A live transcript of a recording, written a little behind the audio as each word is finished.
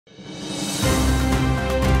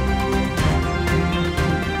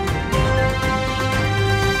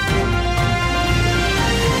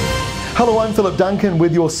Hello, I'm Philip Duncan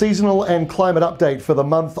with your seasonal and climate update for the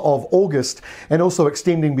month of August, and also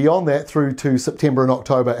extending beyond that through to September and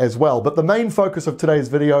October as well. But the main focus of today's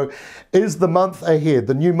video is the month ahead,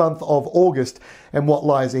 the new month of August, and what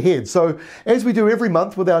lies ahead. So as we do every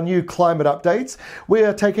month with our new climate updates, we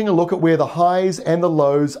are taking a look at where the highs and the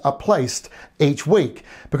lows are placed each week,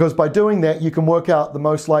 because by doing that you can work out the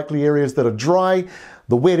most likely areas that are dry,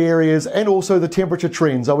 the wet areas, and also the temperature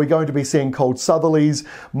trends. Are we going to be seeing cold southerlies,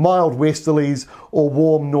 mild westerlies, or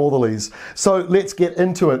warm northerlies? So let's get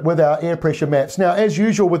into it with our air pressure maps. Now, as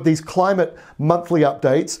usual with these climate monthly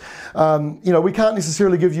updates, we can't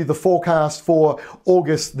necessarily give you the forecast for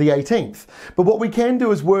August the 18th, but what we can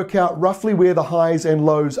do is work out roughly where the highs and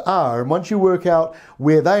lows are. And once you work out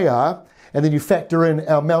where they are, and then you factor in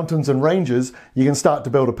our mountains and ranges, you can start to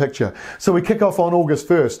build a picture. So we kick off on August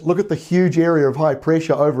 1st. Look at the huge area of high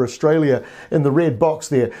pressure over Australia in the red box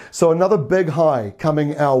there. So another big high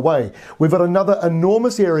coming our way. We've got another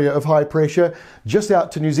enormous area of high pressure just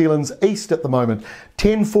out to New Zealand's east at the moment.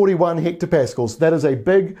 1041 hectopascals. That is a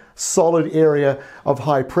big, solid area of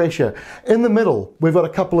high pressure. In the middle, we've got a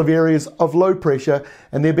couple of areas of low pressure,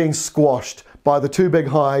 and they're being squashed by the two big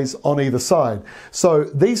highs on either side. So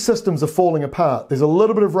these systems are falling apart. There's a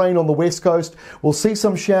little bit of rain on the west coast. We'll see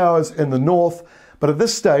some showers in the north, but at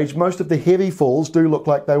this stage, most of the heavy falls do look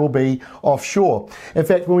like they will be offshore. In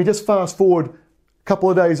fact, when we just fast forward a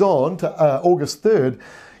couple of days on to August 3rd,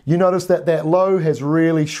 you notice that that low has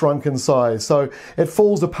really shrunk in size. So it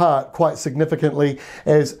falls apart quite significantly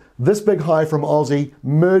as this big high from Aussie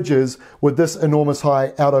merges with this enormous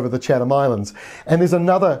high out over the Chatham Islands. And there's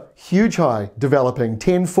another huge high developing,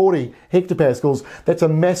 1040 hectopascals. That's a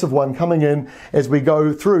massive one coming in as we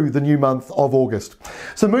go through the new month of August.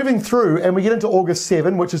 So moving through, and we get into August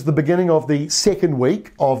 7, which is the beginning of the second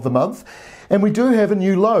week of the month. And we do have a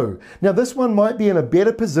new low. Now this one might be in a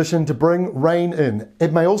better position to bring rain in.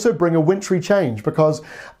 It may also bring a wintry change, because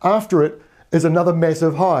after it is another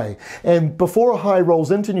massive high. And before a high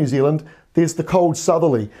rolls into New Zealand, there's the cold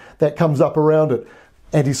southerly that comes up around it,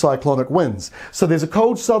 anticyclonic winds. So there's a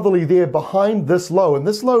cold southerly there behind this low, and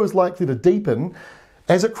this low is likely to deepen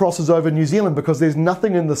as it crosses over New Zealand, because there's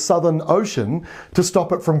nothing in the Southern Ocean to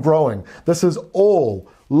stop it from growing. This is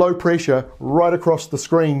all low pressure right across the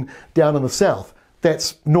screen down in the south.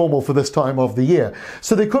 That's normal for this time of the year.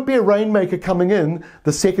 So there could be a rainmaker coming in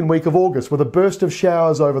the second week of August with a burst of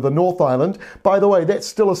showers over the North Island. By the way, that's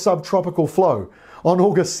still a subtropical flow on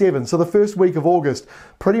August 7. So the first week of August,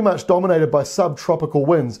 pretty much dominated by subtropical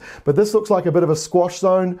winds. But this looks like a bit of a squash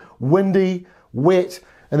zone, windy, wet,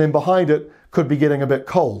 and then behind it could be getting a bit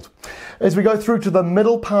cold. As we go through to the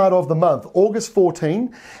middle part of the month, August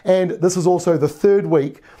 14, and this is also the third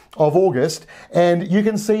week of August, and you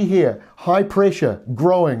can see here high pressure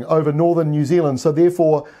growing over northern New Zealand, so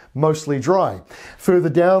therefore mostly dry. Further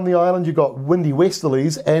down the island you've got windy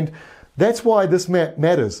westerlies, and that's why this map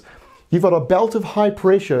matters. You've got a belt of high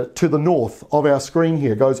pressure to the north of our screen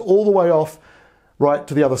here, goes all the way off right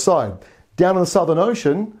to the other side. Down in the Southern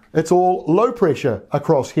Ocean, it's all low pressure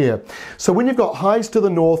across here. So when you've got highs to the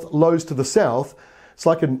north, lows to the south, it's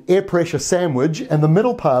like an air pressure sandwich, and the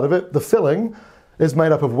middle part of it, the filling, is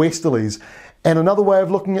made up of westerlies. And another way of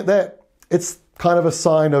looking at that, it's kind of a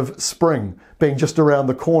sign of spring being just around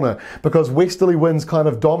the corner, because westerly winds kind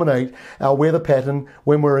of dominate our weather pattern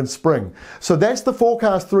when we're in spring. So that's the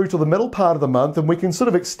forecast through to the middle part of the month, and we can sort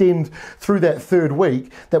of extend through that third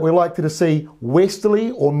week that we're likely to see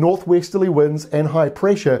westerly or northwesterly winds and high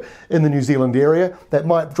pressure in the New Zealand area. That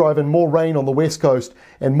might drive in more rain on the west coast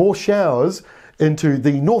and more showers into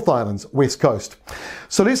the North Island's west coast.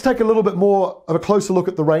 So let's take a little bit more of a closer look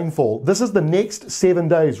at the rainfall. This is the next 7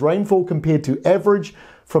 days, rainfall compared to average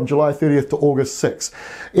from July 30th to August 6th.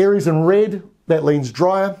 Areas in red, that leans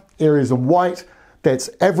drier. Areas in white, that's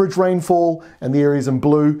average rainfall, and the areas in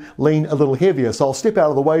blue lean a little heavier. So I'll step out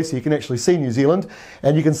of the way so you can actually see New Zealand,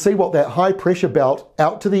 and you can see what that high pressure belt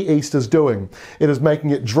out to the east is doing. It is making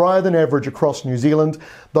it drier than average across New Zealand.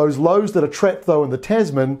 Those lows that are trapped though in the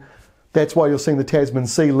Tasman, that's why you're seeing the Tasman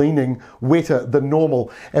Sea leaning wetter than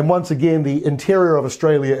normal. And once again, the interior of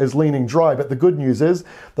Australia is leaning dry, but the good news is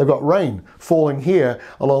they've got rain falling here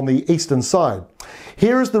along the eastern side.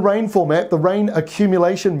 Here is the rainfall map, the rain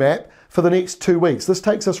accumulation map for the next 2 weeks. This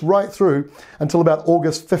takes us right through until about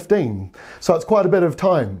August 15. So it's quite a bit of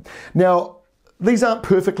time. Now, these aren't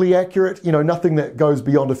perfectly accurate. You know, nothing that goes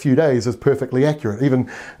beyond a few days is perfectly accurate. Even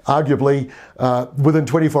arguably within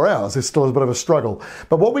 24 hours, there's still a bit of a struggle.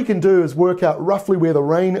 But what we can do is work out roughly where the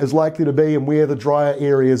rain is likely to be and where the drier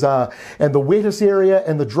areas are. And the wettest area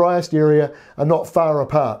and the driest area are not far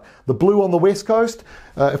apart. The blue on the west coast,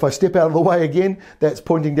 if I step out of the way again, that's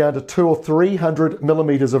pointing down to 200 or 300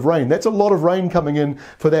 millimeters of rain. That's a lot of rain coming in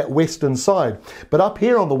for that western side. But up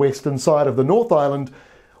here on the western side of the North Island,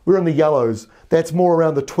 we're in the yellows. That's more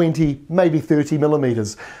around the 20, maybe 30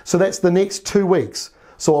 millimeters. So that's the next 2 weeks.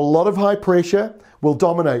 So a lot of high pressure will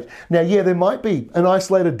dominate. Now, yeah, there might be an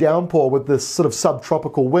isolated downpour with this sort of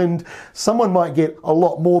subtropical wind. Someone might get a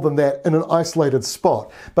lot more than that in an isolated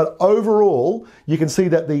spot. But overall, you can see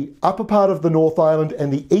that the upper part of the North Island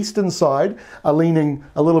and the eastern side are leaning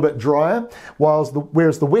a little bit drier,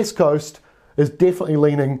 whereas the west coast is definitely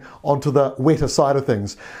leaning onto the wetter side of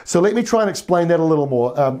things. So let me try and explain that a little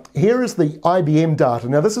more. Here is the IBM data.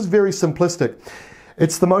 Now this is very simplistic.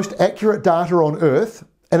 It's the most accurate data on Earth,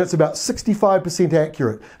 and it's about 65%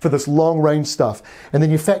 accurate for this long range stuff. And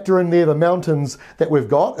then you factor in there the mountains that we've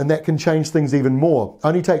got, and that can change things even more.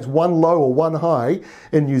 Only takes one low or one high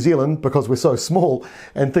in New Zealand because we're so small,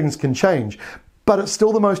 and things can change. But it's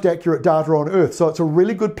still the most accurate data on Earth, so it's a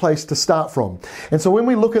really good place to start from. And so when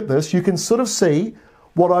we look at this, you can sort of see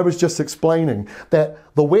what I was just explaining, that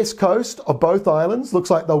the west coast of both islands looks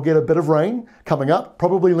like they'll get a bit of rain coming up,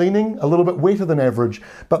 probably leaning a little bit wetter than average,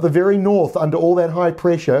 but the very north, under all that high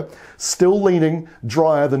pressure, still leaning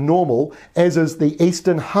drier than normal, as is the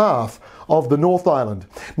eastern half of the North Island.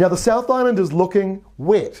 Now the South Island is looking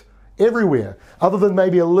wet everywhere, other than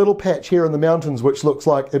maybe a little patch here in the mountains, which looks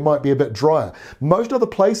like it might be a bit drier. Most other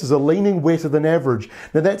places are leaning wetter than average.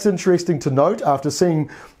 Now that's interesting to note after seeing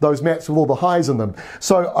those maps with all the highs in them.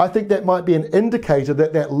 So I think that might be an indicator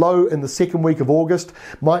that that low in the second week of August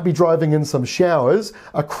might be driving in some showers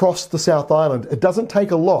across the South Island. It doesn't take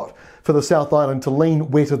a lot for the South Island to lean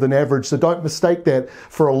wetter than average, so don't mistake that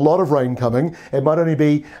for a lot of rain coming. It might only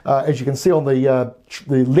be, as you can see on the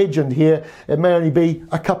legend here, it may only be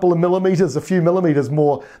a couple of millimeters, a few millimeters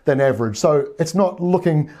more than average. So it's not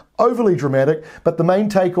looking overly dramatic, but the main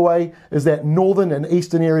takeaway is that northern and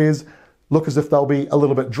eastern areas look as if they'll be a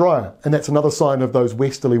little bit drier, and that's another sign of those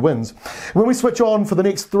westerly winds. When we switch on for the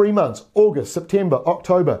next 3 months, August, September,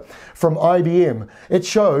 October, from IBM, it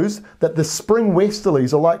shows that the spring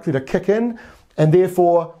westerlies are likely to kick in, and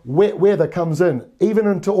therefore wet weather comes in, even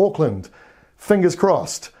into Auckland. Fingers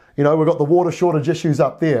crossed. You know, we've got the water shortage issues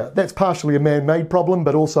up there. That's partially a man-made problem,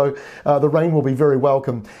 but also the rain will be very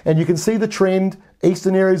welcome. And you can see the trend,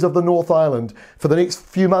 eastern areas of the North Island, for the next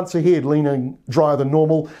few months ahead, leaning drier than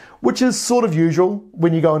normal, which is sort of usual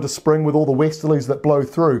when you go into spring with all the westerlies that blow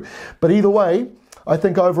through. But either way, I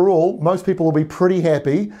think overall, most people will be pretty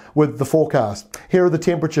happy with the forecast. Here are the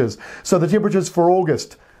temperatures. So the temperatures for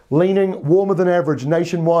August, leaning warmer than average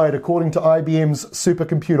nationwide according to IBM's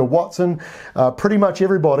supercomputer Watson. Pretty much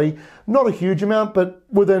everybody, not a huge amount, but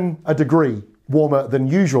within a degree warmer than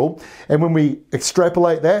usual. And when we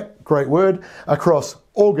extrapolate that, great word, across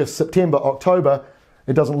August, September, October,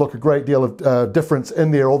 it doesn't look a great deal of difference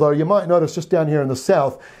in there, although you might notice just down here in the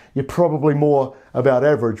south, you're probably more about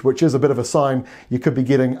average, which is a bit of a sign you could be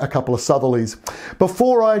getting a couple of southerlies.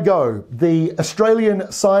 Before I go, the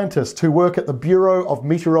Australian scientists who work at the Bureau of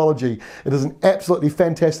Meteorology, it is an absolutely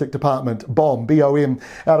fantastic department, BOM, B-O-M,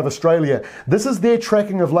 out of Australia. This is their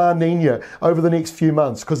tracking of La Nina over the next few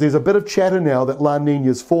months, because there's a bit of chatter now that La Nina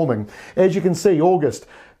is forming. As you can see, August,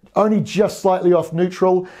 only just slightly off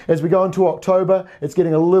neutral. As we go into October, it's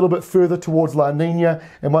getting a little bit further towards La Nina,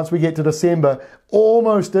 and once we get to December,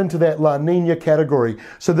 almost into that La Nina category.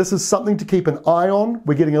 So this is something to keep an eye on.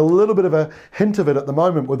 We're getting a little bit of a hint of it at the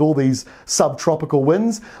moment with all these subtropical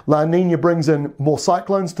winds. La Nina brings in more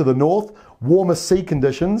cyclones to the north, warmer sea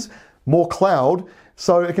conditions, more cloud.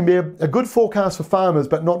 So it can be a good forecast for farmers,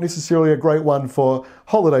 but not necessarily a great one for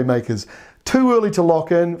holiday makers. Too early to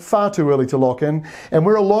lock in, far too early to lock in, and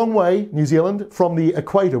we're a long way, New Zealand, from the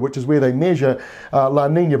equator, which is where they measure La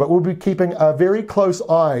Nina, but we'll be keeping a very close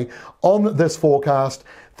eye on this forecast.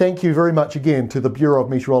 Thank you very much again to the Bureau of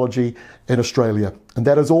Meteorology in Australia. And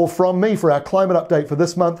that is all from me for our climate update for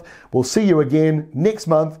this month. We'll see you again next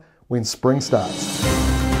month when spring starts.